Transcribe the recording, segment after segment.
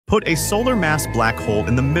Put a solar mass black hole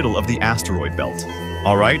in the middle of the asteroid belt.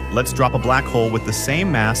 Alright, let's drop a black hole with the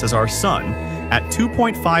same mass as our Sun at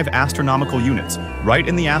 2.5 astronomical units, right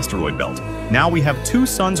in the asteroid belt. Now we have 2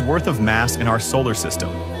 suns worth of mass in our solar system.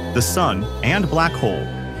 The Sun and black hole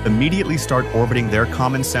immediately start orbiting their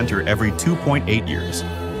common center every 2.8 years.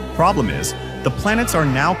 Problem is, the planets are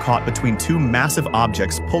now caught between 2 massive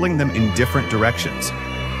objects pulling them in different directions.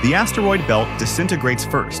 The asteroid belt disintegrates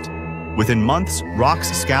first. Within months,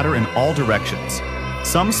 rocks scatter in all directions.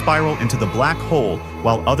 Some spiral into the black hole,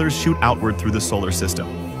 while others shoot outward through the solar system.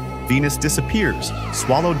 Venus disappears,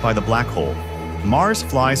 swallowed by the black hole. Mars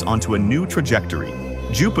flies onto a new trajectory.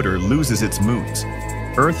 Jupiter loses its moons.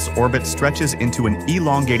 Earth's orbit stretches into an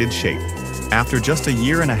elongated shape. After just a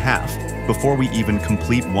year and a half, before we even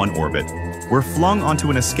complete one orbit, we're flung onto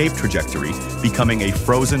an escape trajectory, becoming a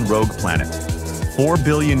frozen rogue planet. 4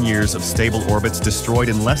 billion years of stable orbits destroyed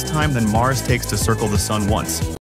in less time than Mars takes to circle the Sun once.